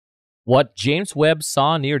What James Webb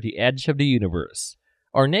saw near the edge of the universe.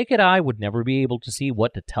 Our naked eye would never be able to see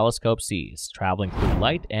what the telescope sees. Traveling through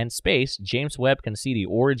light and space, James Webb can see the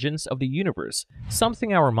origins of the universe,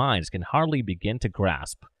 something our minds can hardly begin to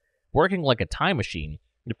grasp. Working like a time machine,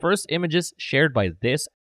 the first images shared by this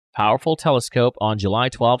powerful telescope on July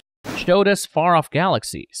 12th showed us far-off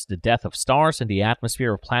galaxies, the death of stars, and the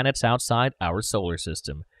atmosphere of planets outside our solar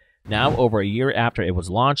system. Now, over a year after it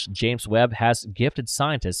was launched, James Webb has gifted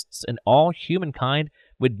scientists and all humankind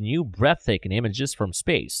with new breathtaking images from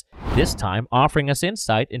space, this time offering us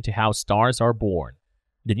insight into how stars are born.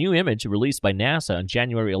 The new image, released by NASA on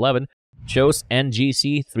January 11, shows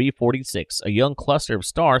NGC 346, a young cluster of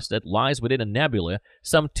stars that lies within a nebula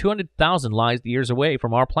some 200,000 light years away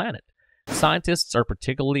from our planet. Scientists are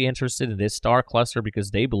particularly interested in this star cluster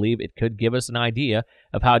because they believe it could give us an idea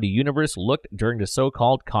of how the universe looked during the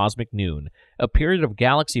so-called cosmic noon, a period of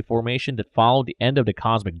galaxy formation that followed the end of the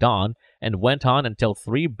cosmic dawn and went on until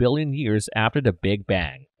 3 billion years after the Big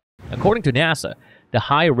Bang. According to NASA, the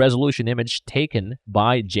high-resolution image taken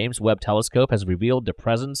by James Webb Telescope has revealed the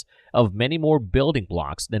presence of many more building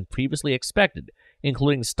blocks than previously expected,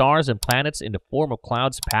 including stars and planets in the form of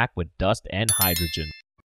clouds packed with dust and hydrogen.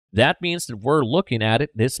 That means that we're looking at it.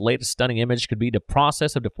 This latest stunning image could be the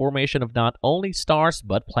process of the formation of not only stars,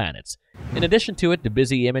 but planets. In addition to it, the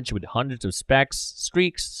busy image with hundreds of specks,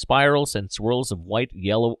 streaks, spirals, and swirls of white,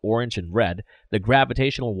 yellow, orange, and red, the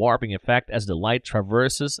gravitational warping effect as the light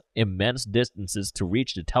traverses immense distances to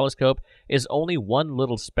reach the telescope, is only one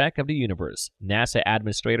little speck of the universe, NASA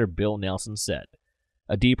Administrator Bill Nelson said.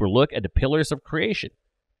 A deeper look at the pillars of creation.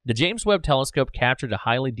 The James Webb Telescope captured a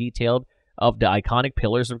highly detailed of the iconic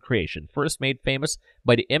pillars of creation, first made famous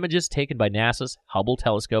by the images taken by NASA's Hubble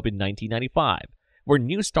telescope in 1995, where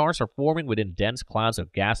new stars are forming within dense clouds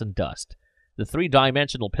of gas and dust. The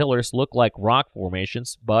three-dimensional pillars look like rock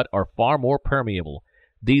formations, but are far more permeable.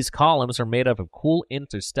 These columns are made up of cool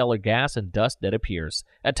interstellar gas and dust that appears,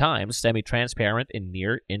 at times, semi-transparent in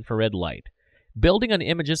near-infrared light. Building on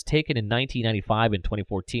images taken in 1995 and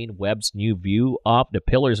 2014, Webb's new view of the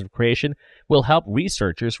pillars of creation will help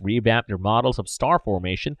researchers revamp their models of star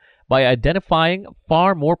formation by identifying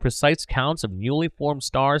far more precise counts of newly formed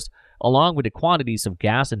stars along with the quantities of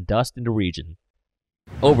gas and dust in the region.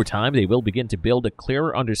 Over time, they will begin to build a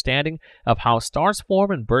clearer understanding of how stars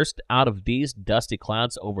form and burst out of these dusty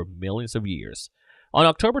clouds over millions of years. On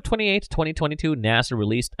October 28, 2022, NASA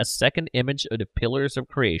released a second image of the pillars of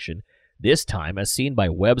creation, this time as seen by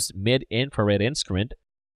Webb's mid-infrared instrument,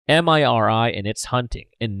 MIRI, in its hunting.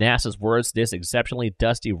 In NASA's words, this exceptionally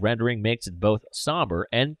dusty rendering makes it both somber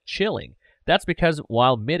and chilling. That's because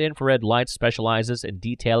while mid-infrared light specializes in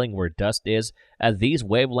detailing where dust is, at these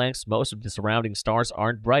wavelengths most of the surrounding stars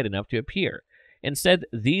aren't bright enough to appear. Instead,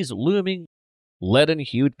 these looming,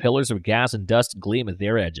 leaden-hued pillars of gas and dust gleam at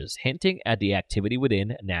their edges, hinting at the activity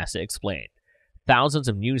within, NASA explained. Thousands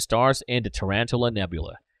of new stars in the Tarantula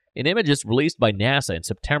Nebula. In images released by NASA in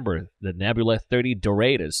September, the Nebula 30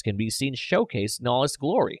 Doradus can be seen showcased in all its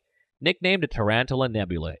glory. Nicknamed the Tarantula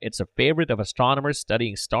Nebula, it's a favorite of astronomers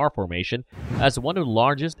studying star formation as one of the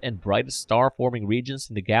largest and brightest star-forming regions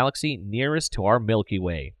in the galaxy nearest to our Milky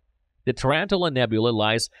Way. The Tarantula Nebula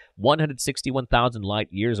lies 161,000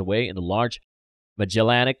 light-years away in the large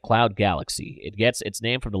Magellanic Cloud Galaxy. It gets its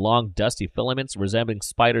name from the long, dusty filaments resembling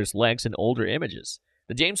spiders' legs in older images.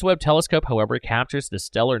 The James Webb Telescope, however, captures the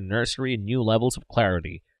stellar nursery in new levels of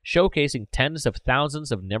clarity, showcasing tens of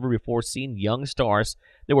thousands of never-before-seen young stars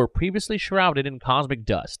that were previously shrouded in cosmic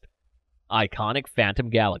dust. Iconic Phantom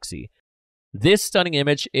Galaxy. This stunning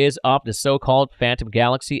image is of the so-called Phantom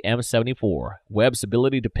Galaxy M74. Webb's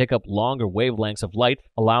ability to pick up longer wavelengths of light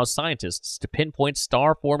allows scientists to pinpoint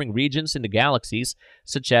star-forming regions in the galaxies,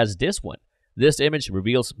 such as this one. This image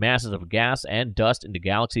reveals masses of gas and dust in the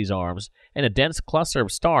galaxy's arms and a dense cluster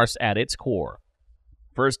of stars at its core.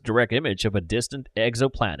 First direct image of a distant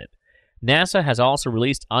exoplanet. NASA has also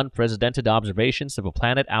released unprecedented observations of a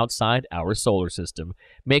planet outside our solar system,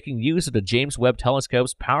 making use of the James Webb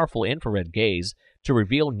Telescope's powerful infrared gaze to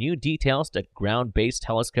reveal new details that ground-based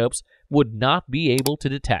telescopes would not be able to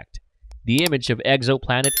detect. The image of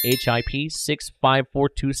exoplanet HIP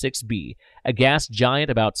 65426b, a gas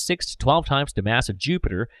giant about 6 to 12 times the mass of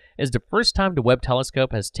Jupiter, is the first time the Webb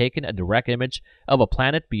telescope has taken a direct image of a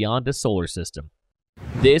planet beyond the solar system.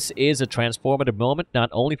 This is a transformative moment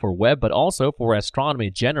not only for Webb but also for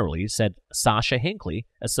astronomy generally, said Sasha Hinckley,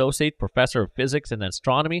 Associate Professor of Physics and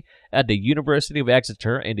Astronomy at the University of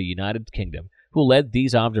Exeter in the United Kingdom, who led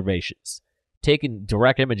these observations. Taking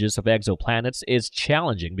direct images of exoplanets is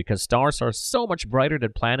challenging because stars are so much brighter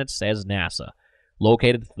than planets, says NASA.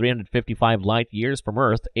 Located 355 light-years from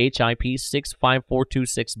Earth, HIP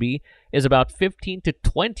 65426b is about 15 to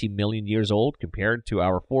 20 million years old compared to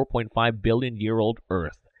our 4.5 billion-year-old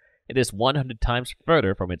Earth. It is 100 times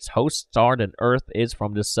further from its host star than Earth is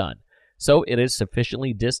from the Sun, so it is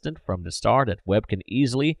sufficiently distant from the star that Webb can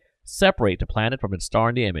easily separate the planet from its star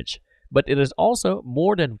in the image. But it is also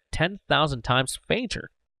more than 10,000 times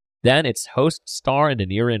fainter than its host star in the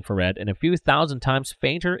near-infrared and a few thousand times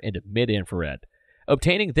fainter in the mid-infrared.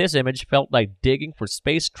 Obtaining this image felt like digging for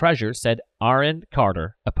space treasure, said Aaron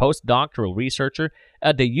Carter, a postdoctoral researcher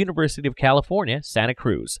at the University of California, Santa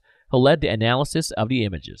Cruz, who led the analysis of the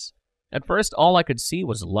images. At first, all I could see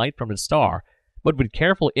was light from the star, but with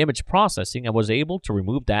careful image processing, I was able to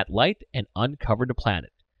remove that light and uncover the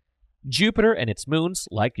planet. Jupiter and its moons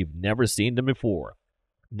like you've never seen them before.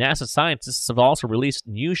 NASA scientists have also released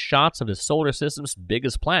new shots of the solar system's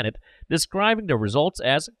biggest planet, describing the results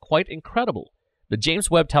as quite incredible. The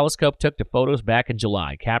James Webb Telescope took the photos back in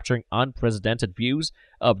July, capturing unprecedented views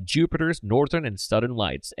of Jupiter's northern and southern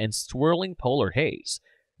lights and swirling polar haze.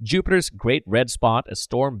 Jupiter's Great Red Spot, a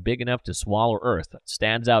storm big enough to swallow Earth,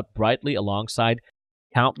 stands out brightly alongside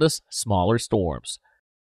countless smaller storms.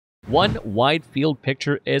 One wide-field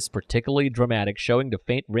picture is particularly dramatic, showing the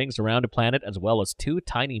faint rings around the planet as well as two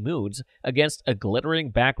tiny moons against a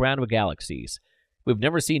glittering background of galaxies. We've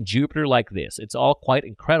never seen Jupiter like this. It's all quite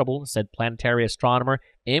incredible, said planetary astronomer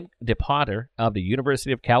Im DePotter of the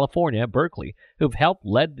University of California, Berkeley, who've helped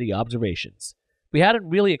lead the observations. We hadn't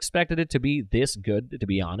really expected it to be this good, to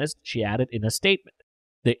be honest, she added in a statement.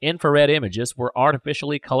 The infrared images were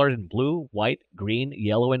artificially colored in blue, white, green,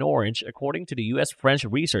 yellow, and orange, according to the U.S.-French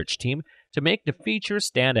research team, to make the features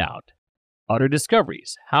stand out. Other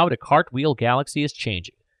discoveries: how the Cartwheel Galaxy is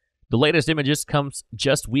changing. The latest images comes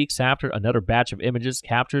just weeks after another batch of images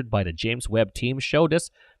captured by the James Webb team showed us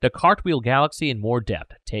the Cartwheel Galaxy in more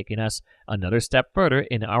depth, taking us another step further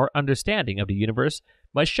in our understanding of the universe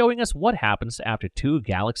by showing us what happens after two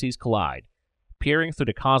galaxies collide. Peering through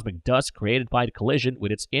the cosmic dust created by the collision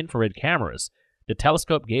with its infrared cameras, the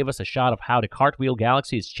telescope gave us a shot of how the Cartwheel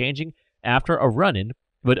Galaxy is changing after a run-in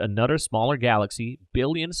with another smaller galaxy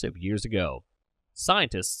billions of years ago.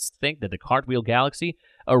 Scientists think that the Cartwheel Galaxy,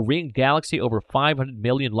 a ringed galaxy over 500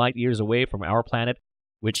 million light-years away from our planet,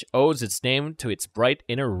 which owes its name to its bright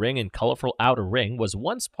inner ring and colorful outer ring, was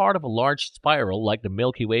once part of a large spiral like the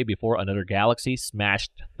Milky Way before another galaxy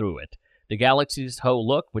smashed through it. The galaxy's whole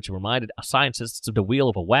look, which reminded scientists of the wheel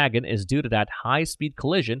of a wagon, is due to that high-speed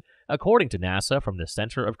collision, according to NASA, from the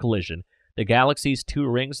center of collision. The galaxy's two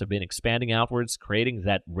rings have been expanding outwards, creating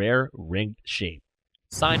that rare ringed shape.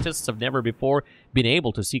 Scientists have never before been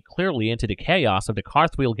able to see clearly into the chaos of the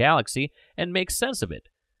Cartwheel Galaxy and make sense of it.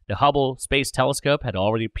 The Hubble Space Telescope had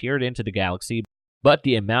already peered into the galaxy, but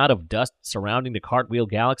the amount of dust surrounding the Cartwheel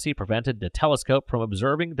Galaxy prevented the telescope from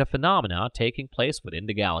observing the phenomena taking place within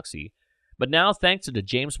the galaxy. But now, thanks to the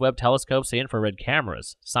James Webb Telescope's infrared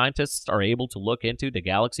cameras, scientists are able to look into the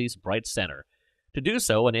galaxy's bright center. To do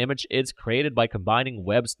so, an image is created by combining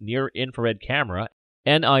Webb's near-infrared camera,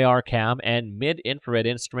 NIRCam, and mid-infrared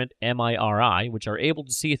instrument, MIRI, which are able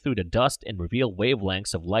to see through the dust and reveal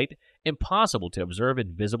wavelengths of light impossible to observe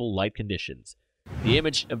in visible light conditions. The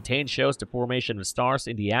image obtained shows the formation of stars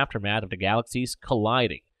in the aftermath of the galaxies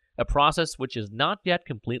colliding, a process which is not yet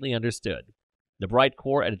completely understood. The bright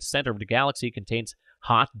core at its center of the galaxy contains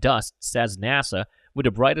hot dust, says NASA, with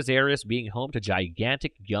the brightest areas being home to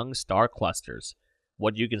gigantic young star clusters.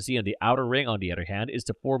 What you can see on the outer ring, on the other hand, is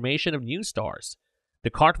the formation of new stars. The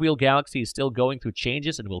Cartwheel Galaxy is still going through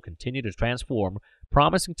changes and will continue to transform,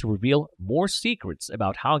 promising to reveal more secrets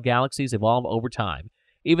about how galaxies evolve over time,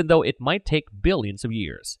 even though it might take billions of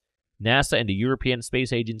years. NASA and the European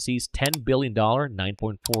Space Agency's $10 billion,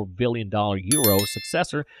 €9.4 billion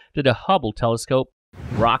successor to the Hubble telescope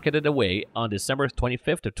rocketed away on December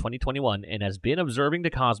 25th of 2021 and has been observing the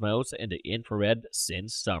cosmos in the infrared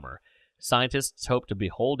since summer. Scientists hope to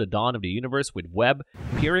behold the dawn of the universe with Webb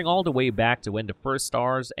peering all the way back to when the first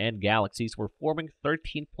stars and galaxies were forming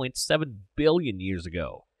 13.7 billion years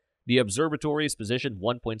ago. The observatory is positioned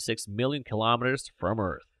 1.6 million kilometers from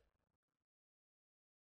Earth.